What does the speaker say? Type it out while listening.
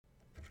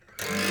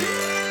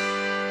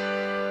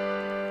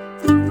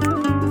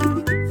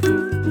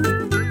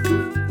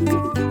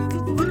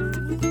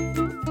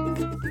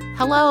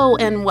Hello,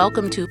 and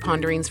welcome to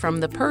Ponderings from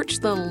the Perch,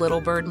 the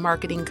Little Bird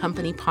Marketing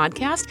Company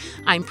podcast.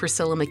 I'm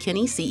Priscilla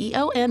McKinney,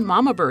 CEO, and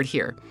Mama Bird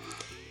here.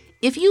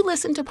 If you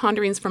listen to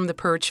Ponderings from the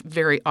Perch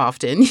very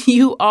often,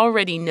 you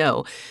already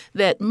know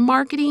that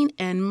marketing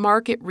and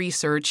market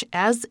research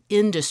as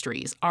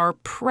industries are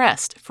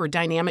pressed for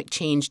dynamic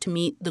change to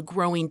meet the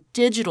growing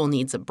digital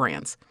needs of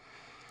brands.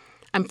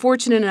 I'm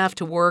fortunate enough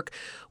to work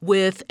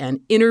with and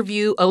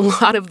interview a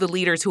lot of the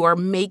leaders who are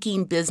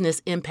making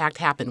business impact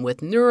happen with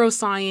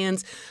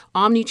neuroscience,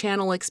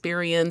 omni-channel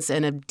experience,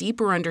 and a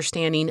deeper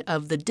understanding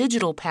of the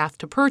digital path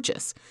to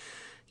purchase.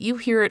 You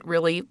hear it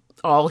really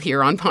all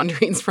here on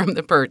Ponderings from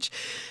the Perch.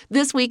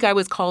 This week, I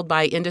was called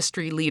by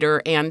industry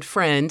leader and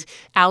friend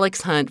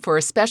Alex Hunt for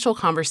a special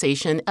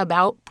conversation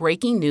about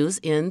breaking news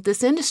in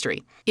this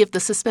industry. If the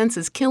suspense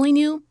is killing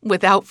you,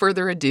 without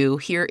further ado,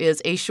 here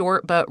is a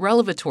short but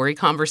revelatory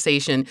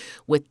conversation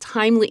with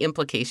timely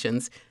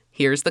implications.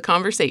 Here's the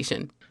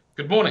conversation.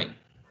 Good morning,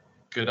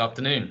 good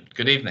afternoon,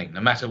 good evening,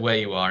 no matter where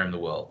you are in the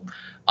world.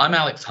 I'm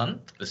Alex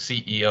Hunt, the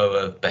CEO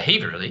of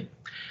Behaviorally,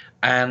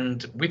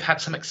 and we've had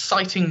some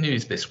exciting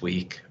news this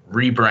week,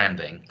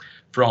 rebranding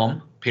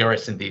from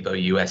PRS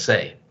InVivo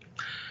USA.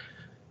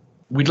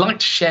 We'd like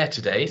to share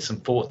today some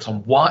thoughts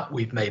on why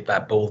we've made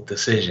that bold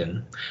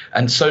decision.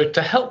 And so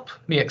to help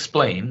me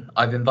explain,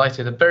 I've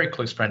invited a very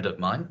close friend of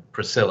mine,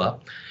 Priscilla,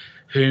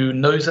 who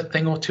knows a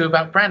thing or two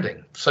about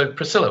branding. So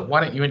Priscilla,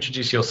 why don't you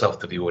introduce yourself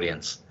to the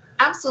audience?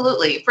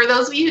 Absolutely. For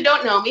those of you who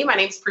don't know me, my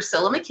name is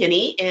Priscilla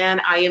McKinney,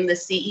 and I am the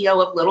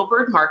CEO of Little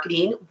Bird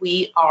Marketing.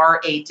 We are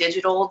a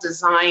digital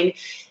design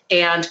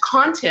and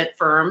content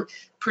firm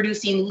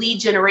producing lead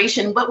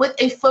generation, but with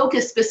a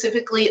focus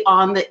specifically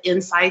on the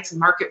insights and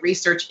market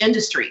research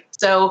industry.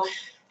 So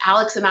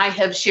Alex and I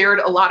have shared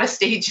a lot of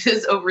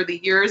stages over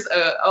the years,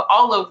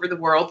 all over the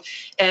world.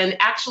 And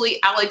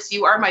actually, Alex,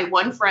 you are my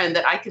one friend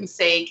that I can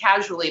say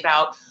casually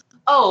about,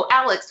 oh,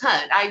 Alex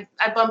Hunt, I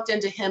bumped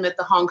into him at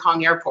the Hong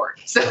Kong airport.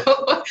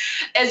 So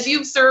as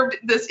you've served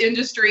this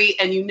industry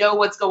and you know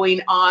what's going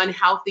on,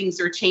 how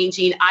things are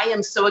changing, I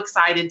am so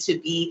excited to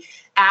be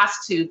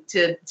asked to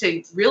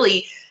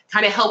really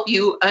kind of help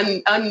you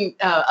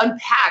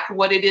unpack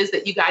what it is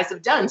that you guys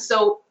have done.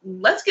 So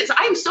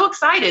I am so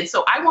excited.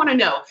 So I want to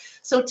know.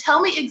 So tell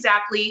me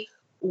exactly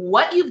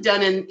what you've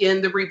done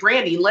in the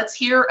rebranding. Let's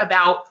hear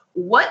about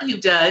what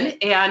you've done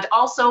and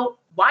also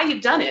why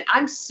you've done it.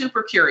 I'm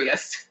super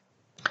curious.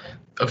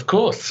 Of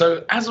course.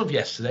 So as of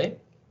yesterday,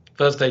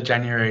 Thursday,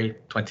 January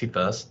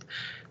 21st,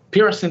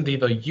 PRS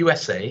InVivo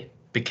USA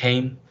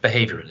became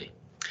Behaviorally.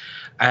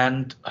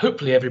 And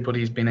hopefully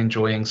everybody's been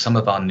enjoying some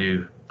of our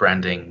new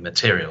branding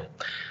material.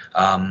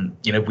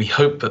 We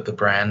hope that the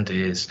brand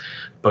is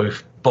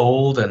both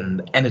bold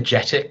and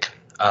energetic,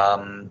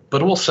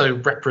 but also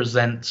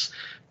represents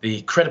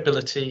the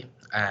credibility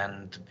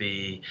and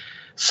the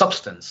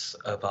substance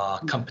of our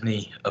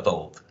company of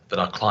old that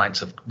our clients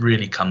have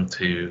really come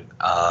to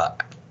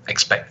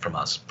expect from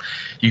us.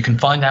 You can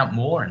find out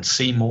more and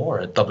see more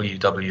at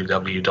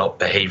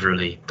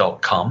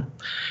www.behaviorally.com.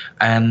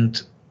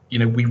 And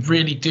we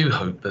really do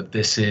hope that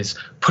this is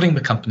putting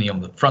the company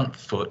on the front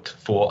foot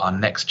for our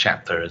next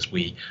chapter as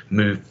we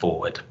move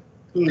forward.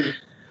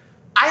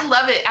 I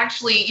love it.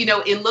 Actually,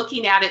 in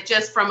looking at it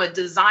just from a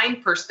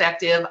design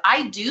perspective,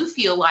 I do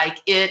feel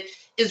like it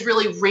is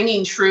really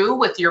ringing true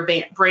with your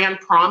brand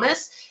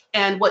promise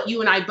and what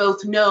you and I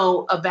both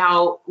know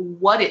about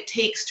what it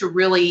takes to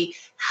really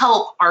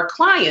help our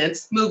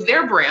clients move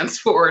their brands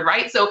forward,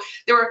 right? So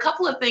there were a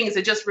couple of things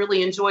I just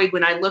really enjoyed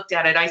when I looked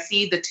at it. I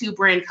see the two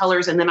brand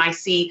colors and then I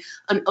see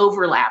an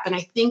overlap. And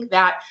I think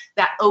that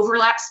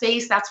overlap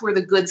space, that's where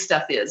the good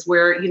stuff is,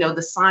 where,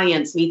 the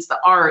science meets the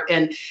art.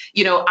 And,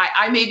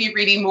 I may be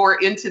reading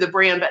more into the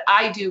brand, but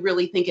I do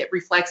really think it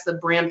reflects the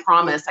brand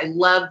promise. I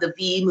love the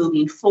V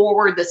moving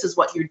forward. This is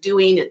what you're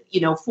doing,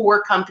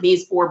 for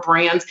companies, for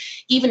brands,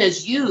 even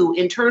as you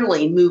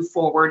internally move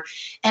forward.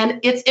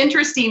 And it's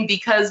interesting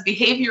because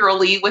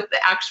behaviorally, with the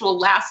actual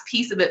last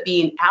piece of it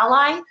being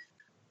ally,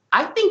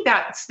 I think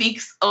that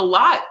speaks a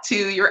lot to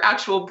your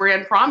actual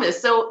brand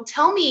promise. So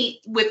tell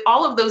me, with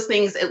all of those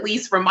things, at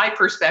least from my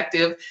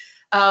perspective,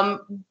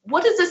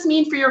 what does this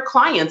mean for your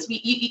clients?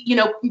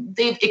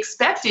 They've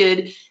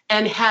expected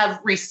and have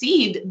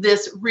received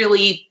this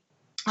really,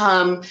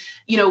 a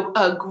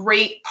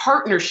great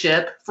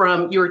partnership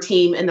from your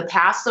team in the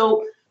past.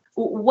 So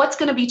what's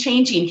going to be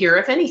changing here,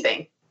 if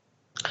anything?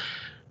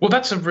 Well,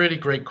 that's a really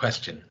great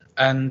question.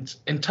 And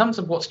in terms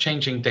of what's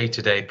changing day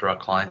to day for our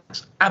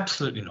clients,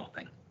 absolutely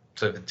nothing.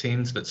 So the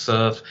teams that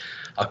serve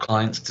our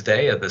clients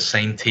today are the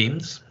same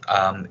teams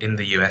in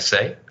the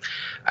USA.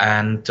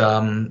 And,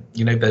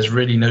 there's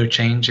really no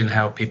change in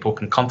how people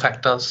can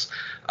contact us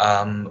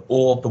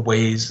or the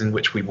ways in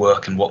which we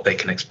work and what they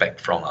can expect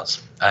from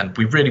us. And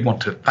we really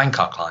want to thank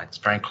our clients,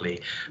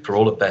 frankly, for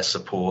all of their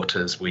support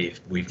as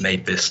we've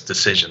made this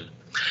decision.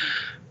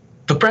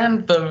 The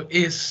brand, though,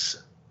 is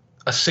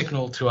a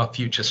signal to our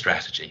future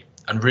strategy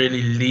and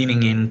really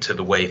leaning into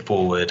the way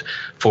forward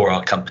for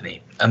our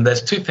company. And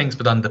there's two things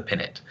that underpin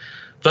it.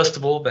 First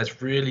of all,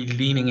 there's really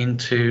leaning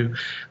into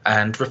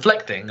and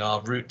reflecting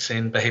our roots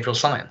in behavioral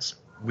science.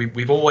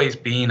 We've always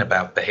been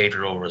about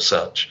behavioral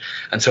research.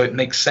 And so it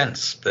makes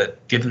sense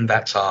that given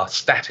that's our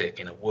static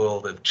in a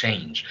world of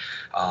change,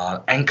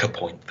 our anchor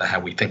point for how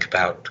we think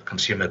about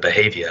consumer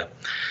behavior,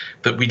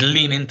 that we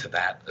lean into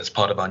that as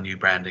part of our new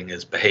branding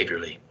as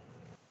behaviorally.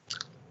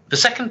 The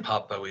second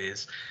part, though,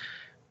 is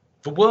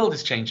the world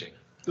is changing.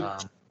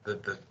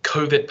 The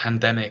COVID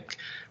pandemic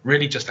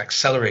really just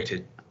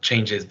accelerated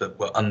changes that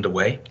were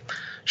underway.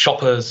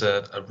 Shoppers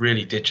are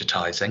really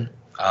digitizing.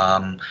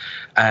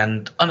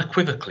 And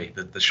unequivocally,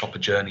 the shopper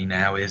journey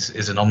now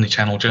is an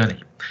omni-channel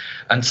journey.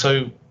 And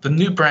so the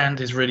new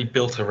brand is really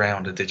built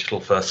around a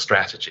digital-first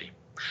strategy.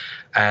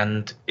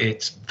 And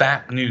it's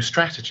that new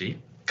strategy,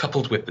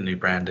 coupled with the new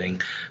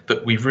branding,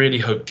 that we really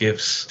hope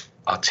gives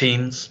our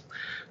teams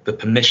the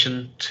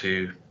permission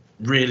to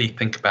really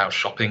think about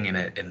shopping in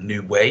a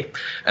new way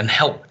and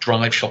help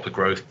drive shopper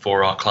growth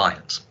for our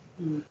clients.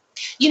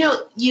 You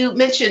know, you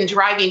mentioned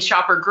driving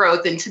shopper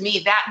growth, and to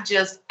me, that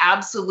just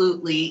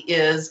absolutely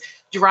is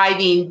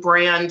driving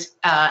brand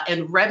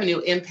and revenue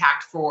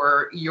impact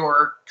for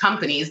your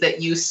companies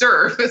that you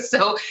serve.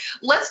 So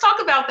let's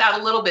talk about that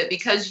a little bit,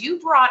 because you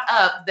brought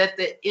up that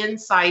the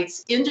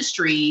insights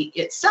industry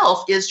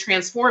itself is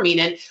transforming.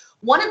 And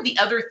one of the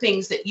other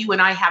things that you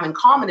and I have in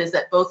common is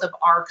that both of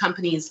our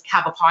companies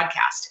have a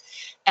podcast.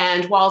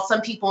 And while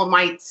some people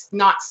might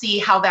not see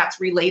how that's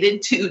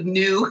related to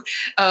new,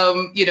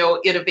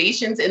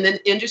 innovations in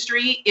the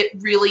industry, it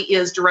really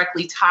is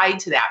directly tied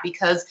to that,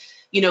 because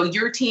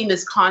your team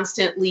is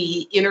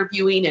constantly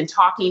interviewing and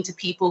talking to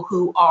people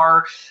who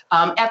are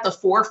at the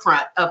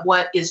forefront of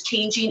what is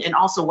changing and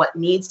also what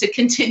needs to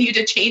continue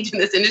to change in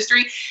this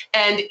industry.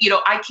 And,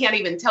 I can't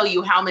even tell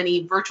you how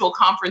many virtual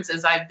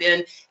conferences I've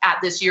been at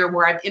this year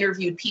where I've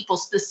interviewed people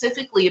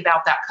specifically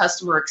about that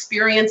customer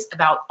experience,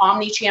 about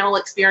omni-channel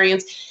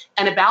experience,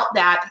 and about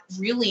that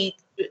really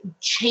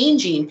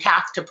changing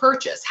path to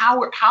purchase.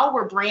 How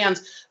are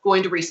brands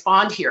going to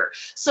respond here?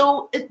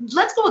 So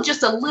let's go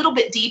just a little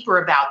bit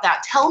deeper about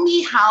that. Tell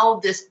me how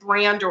this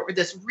brand or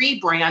this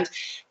rebrand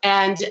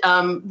and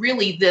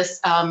really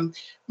this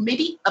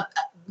maybe a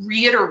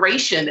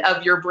reiteration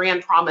of your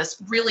brand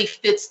promise really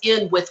fits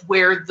in with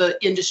where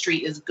the industry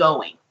is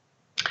going.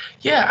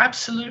 Yeah,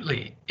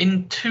 absolutely.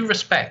 In two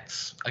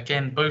respects,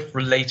 again, both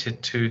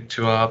related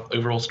to our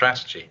overall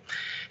strategy.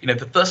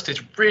 The first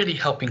is really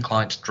helping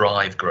clients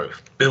drive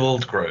growth,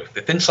 build growth.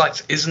 If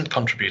Insights isn't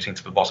contributing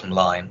to the bottom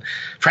line,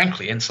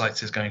 frankly,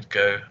 Insights is going to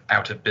go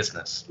out of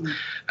business.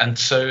 And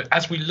so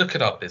as we look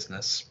at our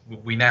business,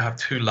 we now have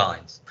two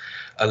lines.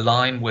 A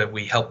line where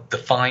we help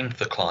define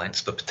for clients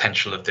the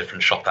potential of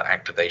different shopper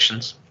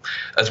activations,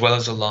 as well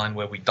as a line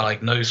where we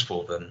diagnose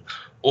for them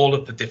all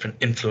of the different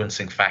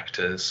influencing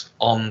factors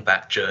on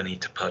that journey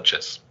to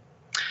purchase.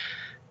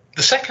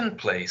 The second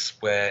place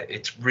where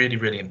it's really,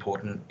 really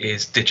important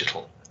is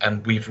digital.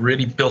 And we've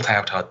really built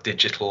out our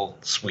digital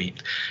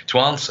suite to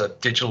answer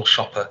digital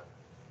shopper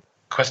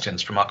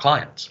questions from our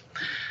clients.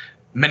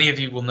 Many of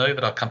you will know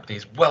that our company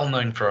is well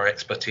known for our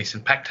expertise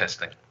in pack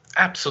testing.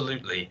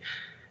 Absolutely.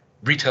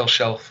 Retail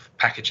shelf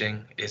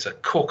packaging is a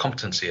core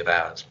competency of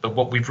ours. But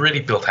what we've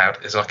really built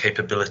out is our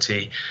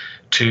capability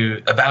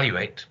to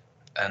evaluate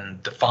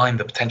and define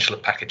the potential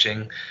of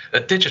packaging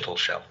at digital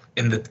shelf.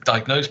 In the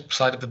diagnose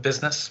side of the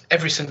business,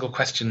 every single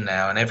question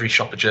now and every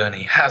shopper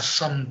journey has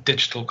some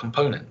digital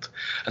component.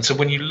 And so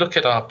when you look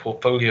at our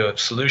portfolio of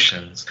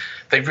solutions,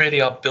 they really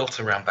are built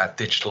around that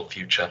digital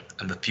future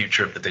and the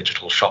future of the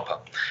digital shopper.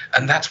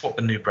 And that's what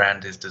the new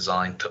brand is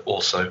designed to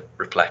also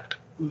reflect.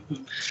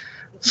 Mm-hmm.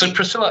 So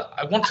Priscilla,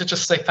 I want to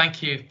just say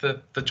thank you for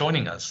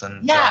joining us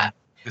and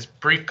this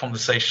brief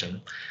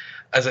conversation.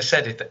 As I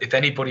said, if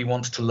anybody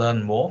wants to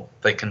learn more,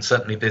 they can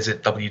certainly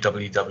visit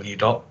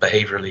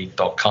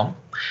www.behaviorally.com.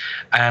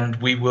 And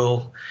we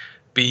will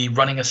be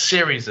running a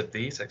series of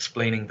these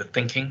explaining the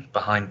thinking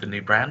behind the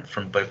new brand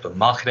from both a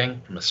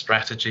marketing, from a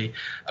strategy,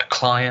 a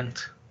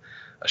client,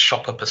 a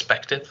shopper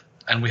perspective.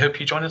 And we hope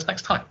you join us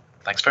next time.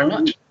 Thanks very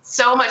much.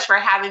 So much for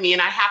having me.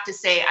 And I have to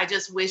say, I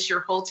just wish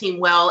your whole team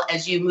well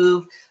as you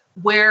move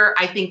where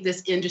I think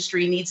this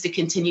industry needs to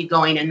continue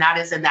going, and that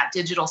is in that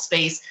digital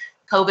space.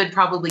 COVID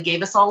probably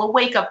gave us all a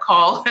wake-up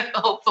call,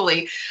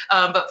 hopefully.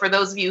 But for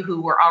those of you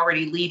who were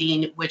already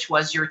leading, which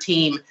was your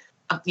team,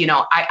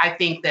 I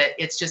think that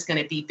it's just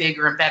going to be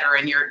bigger and better,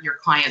 and your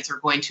clients are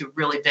going to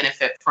really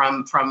benefit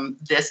from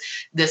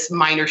this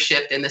minor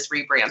shift and this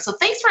rebrand. So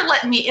thanks for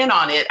letting me in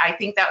on it. I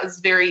think that was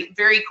very,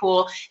 very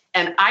cool.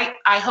 And I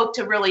hope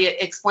to really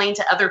explain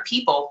to other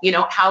people,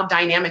 how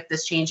dynamic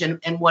this change and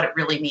what it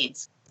really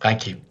means.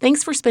 Thank you.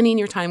 Thanks for spending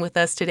your time with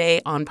us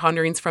today on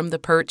Ponderings from the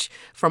Perch.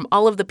 From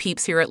all of the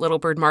peeps here at Little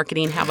Bird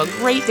Marketing, have a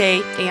great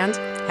day and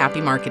happy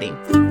marketing.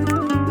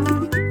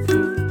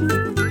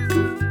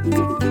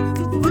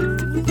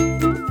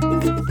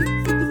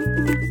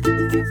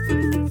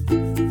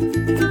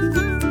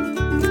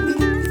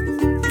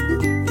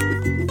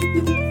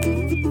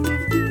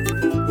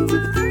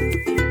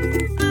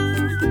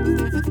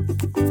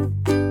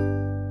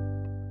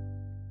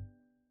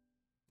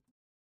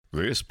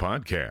 This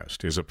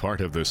podcast is a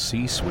part of the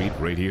C-Suite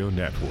Radio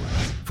Network.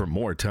 For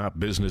more top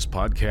business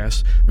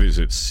podcasts,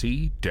 visit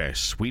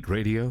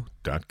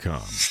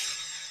c-suiteradio.com.